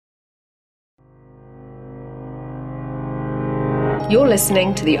You're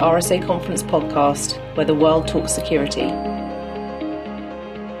listening to the RSA Conference podcast, where the world talks security.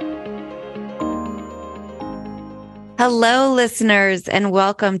 Hello, listeners, and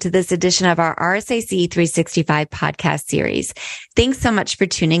welcome to this edition of our RSAC 365 podcast series. Thanks so much for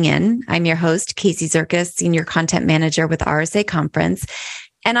tuning in. I'm your host, Casey Zirkus, Senior Content Manager with RSA Conference.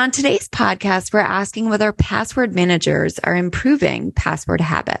 And on today's podcast, we're asking whether password managers are improving password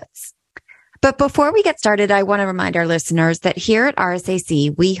habits. But before we get started, I want to remind our listeners that here at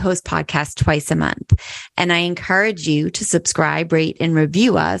RSAC, we host podcasts twice a month. And I encourage you to subscribe, rate, and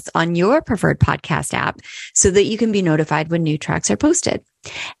review us on your preferred podcast app so that you can be notified when new tracks are posted.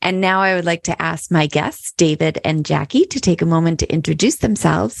 And now I would like to ask my guests, David and Jackie, to take a moment to introduce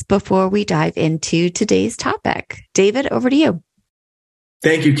themselves before we dive into today's topic. David, over to you.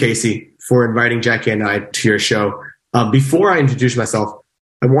 Thank you, Casey, for inviting Jackie and I to your show. Before I introduce myself,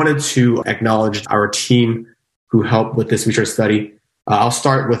 I wanted to acknowledge our team who helped with this research study. I'll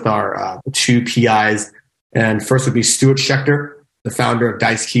start with our two PIs. And first would be Stuart Schechter, the founder of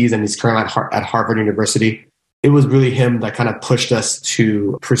Dice Keys, and he's currently at Harvard University. It was really him that kind of pushed us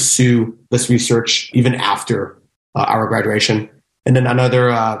to pursue this research even after our graduation. And then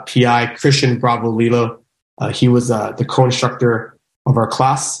another PI, Christian Bravo Lilo. He was the co-instructor of our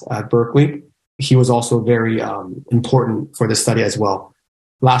class at Berkeley. He was also very important for this study as well.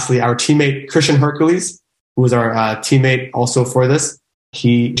 Lastly, our teammate, Christian Hercules, who was our teammate also for this.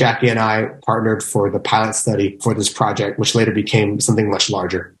 Jackie and I partnered for the pilot study for this project, which later became something much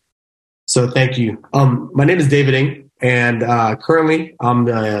larger. So thank you. My name is David Ng, and currently I'm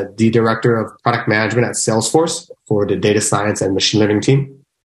the Director of Product Management at Salesforce for the data science and machine learning team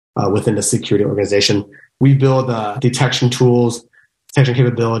within the security organization. We build detection tools, detection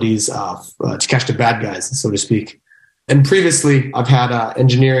capabilities to catch the bad guys, so to speak. And previously, I've had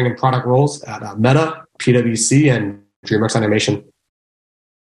engineering and product roles at Meta, PwC, and DreamWorks Animation.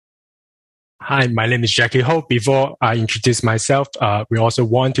 Hi, my name is Jackie Ho. Before I introduce myself, we also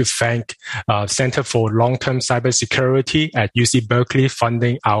want to thank Center for Long-Term Cybersecurity at UC Berkeley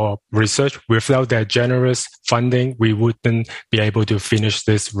funding our research. Without their generous funding, we wouldn't be able to finish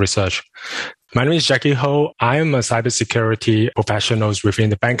this research. My name is Jackie Ho. I am a cybersecurity professional within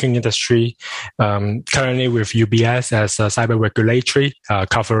the banking industry, currently with UBS as a cyber regulatory,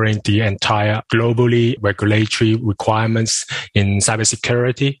 covering the entire globally regulatory requirements in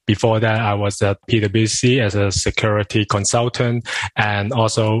cybersecurity. Before that, I was at PwC as a security consultant. And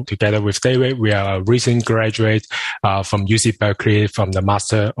also together with David, we are a recent graduate from UC Berkeley from the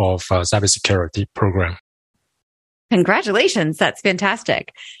Master of Cybersecurity program. Congratulations. That's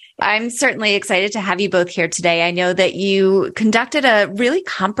fantastic. I'm certainly excited to have you both here today. I know that you conducted a really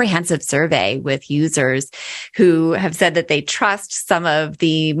comprehensive survey with users who have said that they trust some of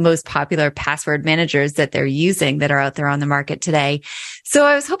the most popular password managers that they're using that are out there on the market today. So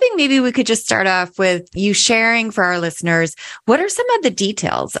I was hoping maybe we could just start off with you sharing for our listeners, what are some of the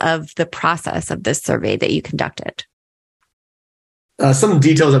details of the process of this survey that you conducted? Some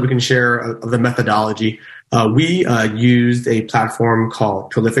details that we can share of the methodology. We used a platform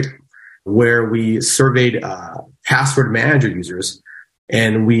called Prolific, where we surveyed password manager users,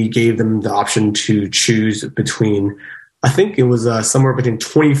 and we gave them the option to choose between, I think it was somewhere between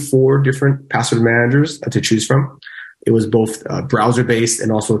 24 different password managers to choose from. It was both browser-based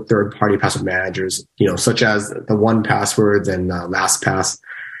and also third-party password managers, such as the 1Passwords and LastPass.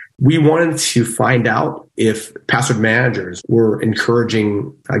 We wanted to find out if password managers were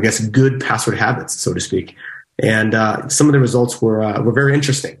encouraging, good password habits, so to speak. And some of the results were very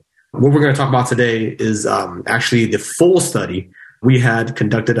interesting. What we're going to talk about today is actually the full study. We had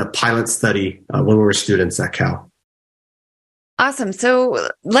conducted a pilot study when we were students at Cal. Awesome. So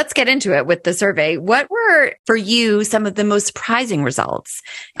let's get into it with the survey. What were, for you, some of the most surprising results?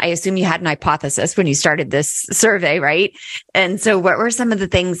 I assume you had an hypothesis when you started this survey, right? And so what were some of the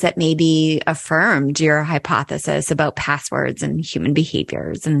things that maybe affirmed your hypothesis about passwords and human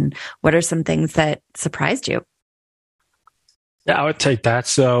behaviors? And what are some things that surprised you? Yeah, I would take that.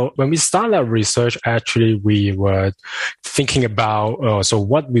 So when we started our research, actually, we were thinking about,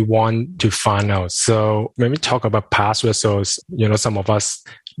 what we want to find out. So when we talk about passwords, some of us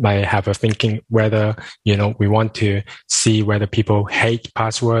might have a thinking whether, we want to see whether people hate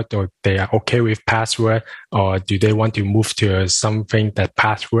password or they are okay with password, or do they want to move to something that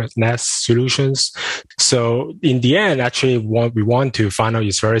passwordless solutions. So in the end, actually, what we want to find out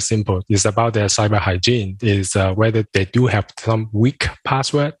is very simple. It's about their cyber hygiene, is whether they do have some weak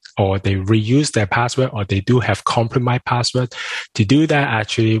password or they reuse their password, or they do have compromised password. To do that,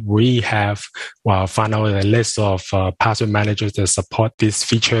 actually, we have found out a list of password managers that support these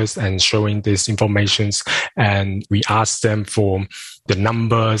features and showing these informations. And we ask them for the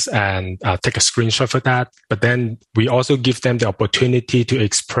numbers and take a screenshot for that. But then we also give them the opportunity to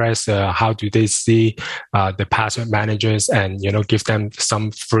express how do they see the password managers, and give them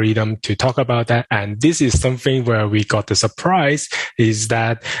some freedom to talk about that. And this is something where we got the surprise is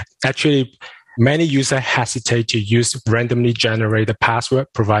that actually many users hesitate to use randomly generated password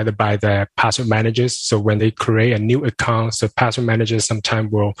provided by the password managers. So when they create a new account, the password managers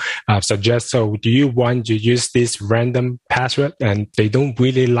sometimes will suggest, so do you want to use this random password? And they don't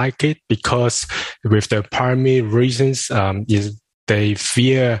really like it because with the primary reasons is they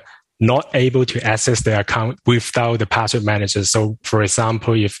fear not able to access their account without the password manager. So for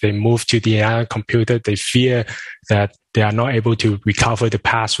example, if they move to the other computer, they fear that they are not able to recover the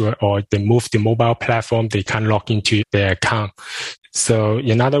password, or they move the mobile platform, they can't log into their account. So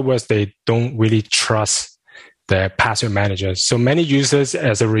in other words, they don't really trust the password manager. So many users,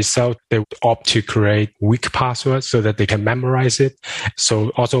 as a result, they opt to create weak passwords so that they can memorize it.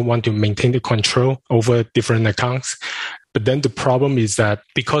 So also want to maintain the control over different accounts. But then the problem is that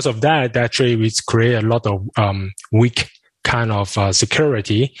because of that, actually we create a lot of weak kind of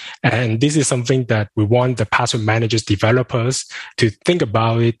security. And this is something that we want the password managers developers to think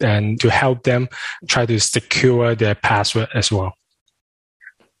about it and to help them try to secure their password as well.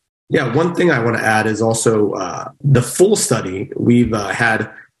 Yeah, one thing I want to add is also the full study. We've had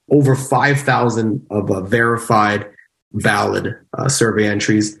over 5,000 of verified, valid survey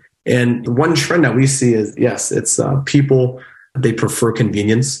entries. And one trend that we see is, yes, it's people, they prefer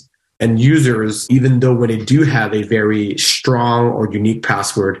convenience. And users, even though when they do have a very strong or unique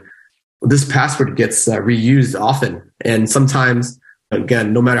password, this password gets reused often. And sometimes,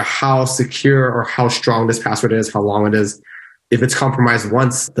 again, no matter how secure or how strong this password is, how long it is, if it's compromised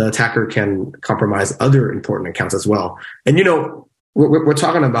once, the attacker can compromise other important accounts as well. And, we're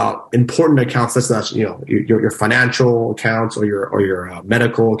talking about important accounts such as, your financial accounts or your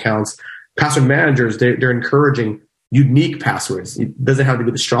medical accounts. Password managers, they're encouraging unique passwords. It doesn't have to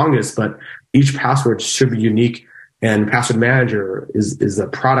be the strongest, but each password should be unique. And Password Manager is a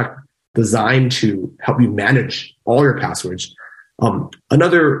product designed to help you manage all your passwords.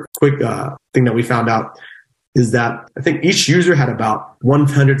 Another quick thing that we found out is that I think each user had about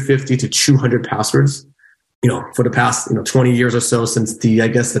 150 to 200 passwords. For the past 20 years or so, since the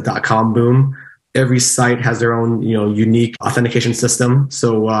 .com boom, every site has their own unique authentication system.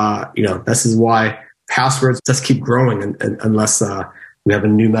 So this is why passwords just keep growing unless we have a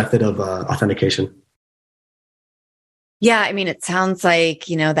new method of authentication. Yeah, it sounds like,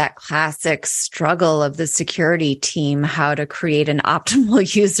 that classic struggle of the security team, how to create an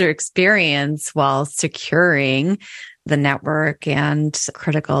optimal user experience while securing the network and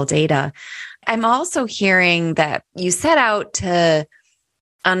critical data. I'm also hearing that you set out to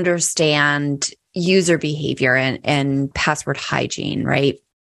understand user behavior and password hygiene, right?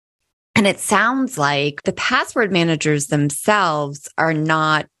 And it sounds like the password managers themselves are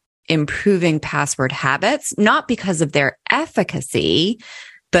not improving password habits, not because of their efficacy,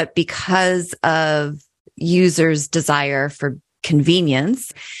 but because of users' desire for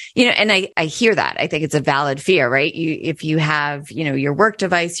convenience. And I hear that. I think it's a valid fear, right? If you have, your work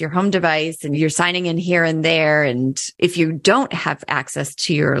device, your home device, and you're signing in here and there, and if you don't have access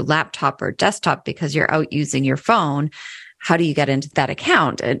to your laptop or desktop because you're out using your phone, how do you get into that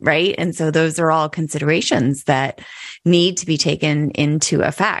account, right? And so those are all considerations that need to be taken into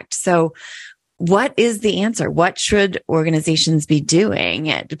effect. So what is the answer? What should organizations be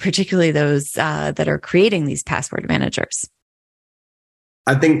doing, particularly those that are creating these password managers?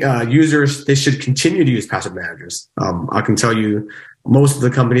 I think users, they should continue to use password managers. I can tell you most of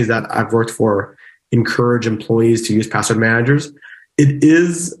the companies that I've worked for encourage employees to use password managers. It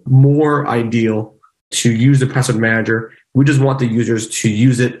is more ideal to use the password manager. We just want the users to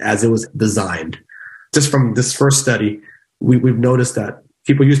use it as it was designed. Just from this first study, we've noticed that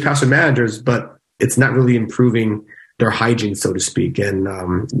people use password managers, but it's not really improving their hygiene, so to speak.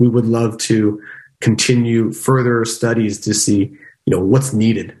 And we would love to continue further studies to see what's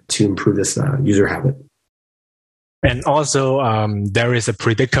needed to improve this user habit. And also, there is a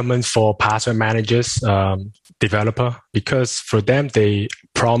predicament for password managers, developer, because for them, they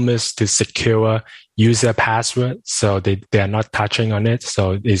promise to secure user password, so they are not touching on it.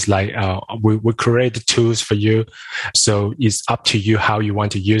 So it's like we create the tools for you, so it's up to you how you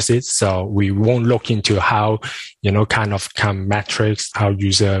want to use it. So we won't look into how kind of metrics, how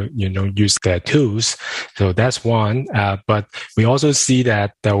user use their tools. So that's one. But we also see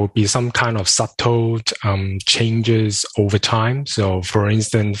that there will be some kind of subtle changes over time. So for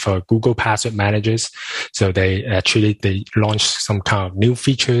instance, for Google Password Managers, so they launched some kind of new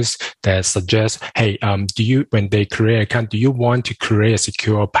features that suggest, hey, when they create an account, do you want to create a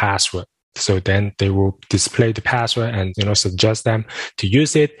secure password? So then they will display the password and suggest them to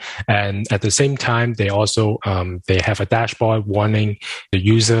use it. And at the same time, they also they have a dashboard warning the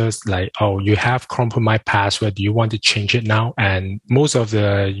users like, oh, you have compromised password. Do you want to change it now? And most of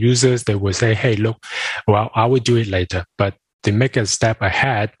the users, they will say, hey, look, well, I will do it later. But they make a step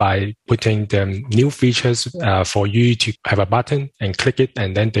ahead by putting the new features for you to have a button and click it,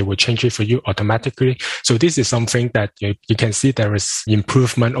 and then they will change it for you automatically. So this is something that you can see there is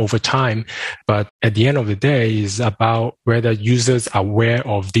improvement over time. But at the end of the day, is about whether users are aware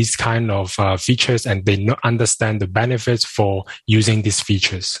of these kind of features and they understand the benefits for using these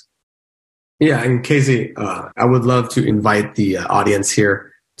features. Yeah, and Casey, I would love to invite the audience here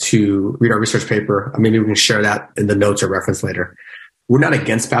to read our research paper. Maybe we can share that in the notes or reference later. We're not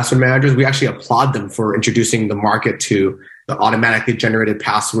against password managers. We actually applaud them for introducing the market to the automatically generated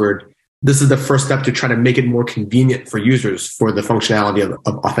password. This is the first step to try to make it more convenient for users for the functionality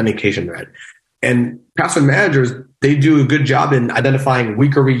of authentication, right? And password managers, they do a good job in identifying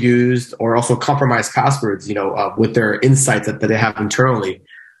weak or reused or also compromised passwords, with their insights that they have internally.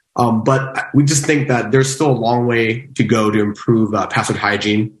 But we just think that there's still a long way to go to improve password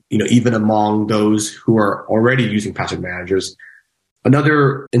hygiene, even among those who are already using password managers.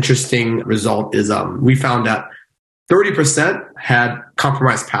 Another interesting result is we found that 30% had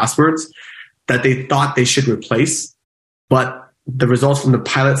compromised passwords that they thought they should replace. But the results from the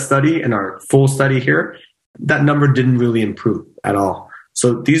pilot study and our full study here, that number didn't really improve at all.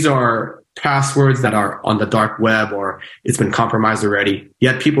 So these are passwords that are on the dark web or it's been compromised already,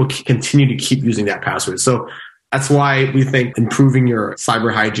 yet people continue to keep using that password. So that's why we think improving your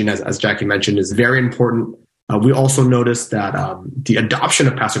cyber hygiene, as Jackie mentioned, is very important. We also noticed that the adoption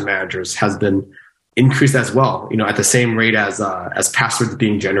of password managers has been increased as well, at the same rate as passwords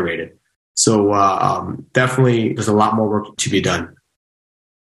being generated. So definitely there's a lot more work to be done.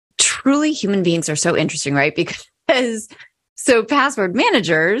 Truly, human beings are so interesting, right? Because so password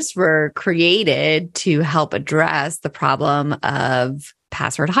managers were created to help address the problem of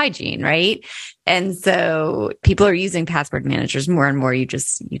password hygiene, right? And so people are using password managers more and more. You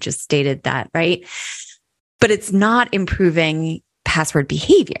just stated that, right? But it's not improving password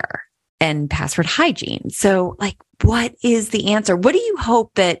behavior and password hygiene. So what is the answer? What do you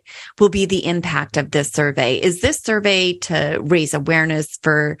hope that will be the impact of this survey? Is this survey to raise awareness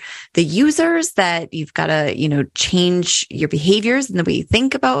for the users that you've got to, change your behaviors and the way you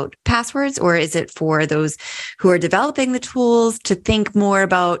think about passwords? Or is it for those who are developing the tools to think more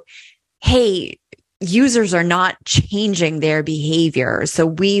about, hey, users are not changing their behavior, so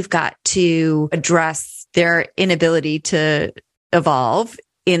we've got to address their inability to evolve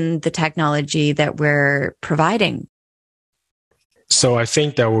in the technology that we're providing? So I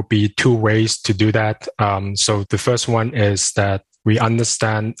think there will be two ways to do that. So the first one is that we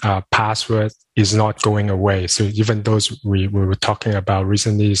understand password is not going away. So even those we were talking about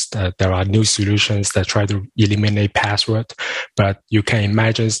recently, is that there are new solutions that try to eliminate password. But you can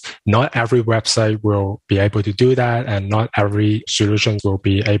imagine not every website will be able to do that, and not every solution will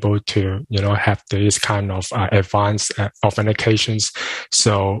be able to, have this kind of advanced authentications.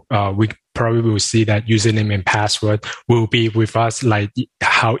 So we probably will see that username and password will be with us like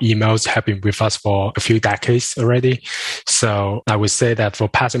how emails have been with us for a few decades already. So I would say that for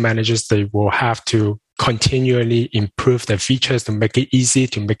password managers, they will have to continually improve the features to make it easy,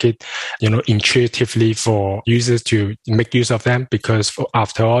 to make it, intuitively for users to make use of them. Because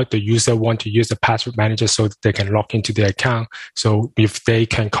after all, the user want to use the password manager so that they can log into their account. So if they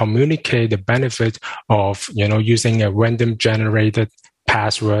can communicate the benefit of, using a random generated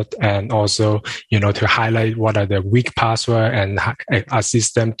password, and also, to highlight what are the weak password and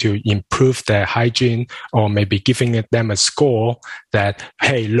assist them to improve their hygiene, or maybe giving them a score that,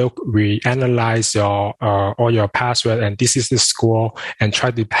 hey, look, we analyze your all your password and this is the score, and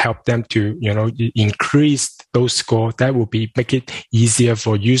try to help them to, increase those scores. That will make it easier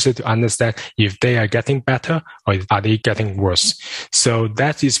for user to understand if they are getting better or are they getting worse. So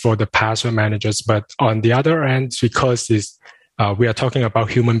that is for the password managers. But on the other end, because we are talking about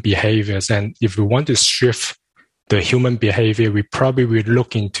human behaviors, and if we want to shift the human behavior, we probably will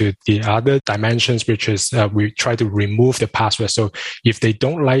look into the other dimensions, which is we try to remove the password. So if they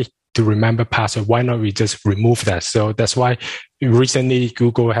don't like to remember password, why not we just remove that? So that's why recently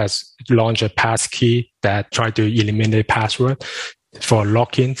Google has launched a passkey that try to eliminate password for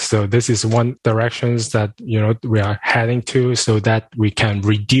login. So this is one directions that, we are heading to, so that we can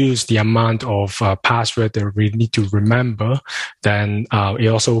reduce the amount of password that we need to remember. Then it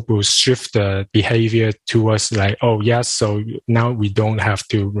also will shift the behavior towards like, oh yes, so now we don't have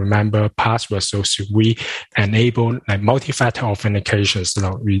to remember password. So should we enable like multi-factor authentication?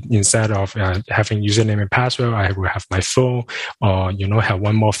 So instead of having username and password, I will have my phone, or have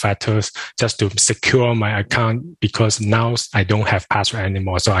one more factors just to secure my account, because now I don't have password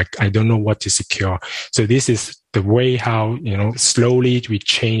anymore, so I don't know what to secure. So this is the way how slowly we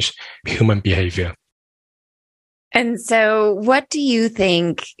change human behavior. And so what do you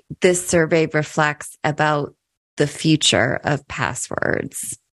think this survey reflects about the future of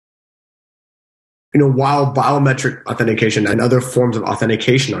passwords? While biometric authentication and other forms of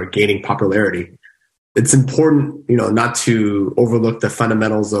authentication are gaining popularity, it's important, not to overlook the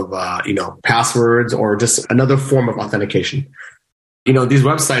fundamentals of, passwords or just another form of authentication. These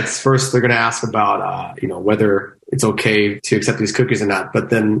websites, first, they're going to ask about, whether it's okay to accept these cookies or not.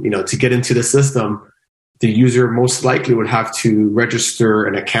 But then, to get into the system, the user most likely would have to register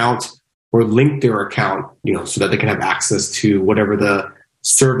an account or link their account, so that they can have access to whatever the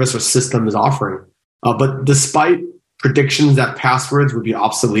service or system is offering. But despite predictions that passwords would be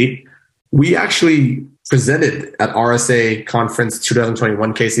obsolete, we actually presented at RSA Conference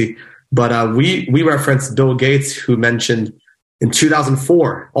 2021, Casey. But we referenced Bill Gates, who mentioned in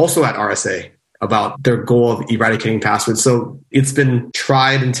 2004, also at RSA, about their goal of eradicating passwords. So it's been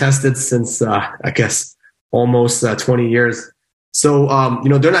tried and tested since, almost 20 years. So,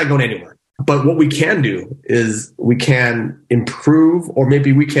 they're not going anywhere. But what we can do is we can improve, or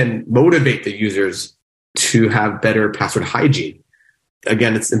maybe we can motivate the users to have better password hygiene.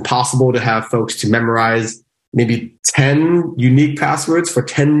 Again, it's impossible to have folks to memorize maybe 10 unique passwords for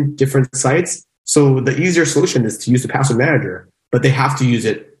 10 different sites. So the easier solution is to use the password manager, but they have to use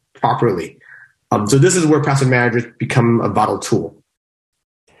it properly. So this is where password managers become a vital tool.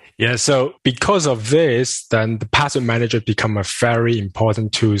 Yeah, so because of this, then the password manager become a very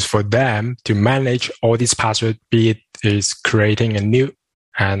important tool for them to manage all these passwords, be it is creating a new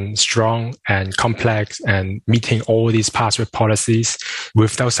and strong and complex and meeting all these password policies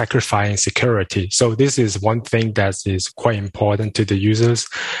without sacrificing security. So this is one thing that is quite important to the users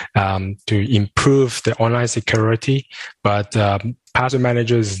to improve the online security. But password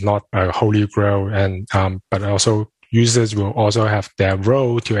manager is not a holy grail, and but also users will also have their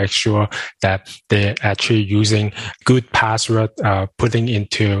role to ensure that they're actually using good password putting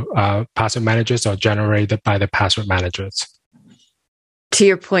into password managers or generated by the password managers. To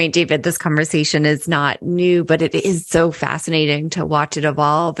your point, David, this conversation is not new, but it is so fascinating to watch it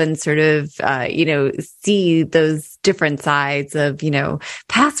evolve and sort of, see those different sides of,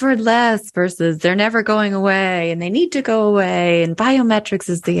 passwordless versus they're never going away and they need to go away and biometrics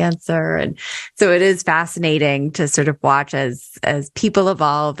is the answer. And so it is fascinating to sort of watch as people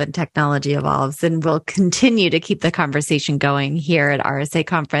evolve and technology evolves, and we'll continue to keep the conversation going here at RSA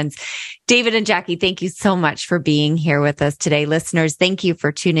Conference. David and Jackie, thank you so much for being here with us today. Listeners, thank you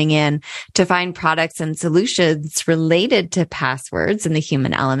for tuning in. To find products and solutions related to passwords and the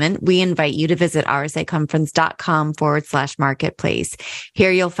human element, we invite you to visit rsaconference.com/marketplace.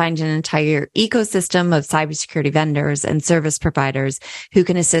 Here you'll find an entire ecosystem of cybersecurity vendors and service providers who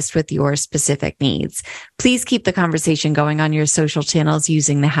can assist with your specific needs. Please keep the conversation going on your social channels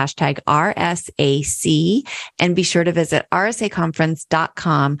using the hashtag RSAC, and be sure to visit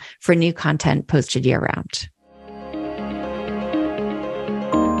rsaconference.com for new content posted year-round.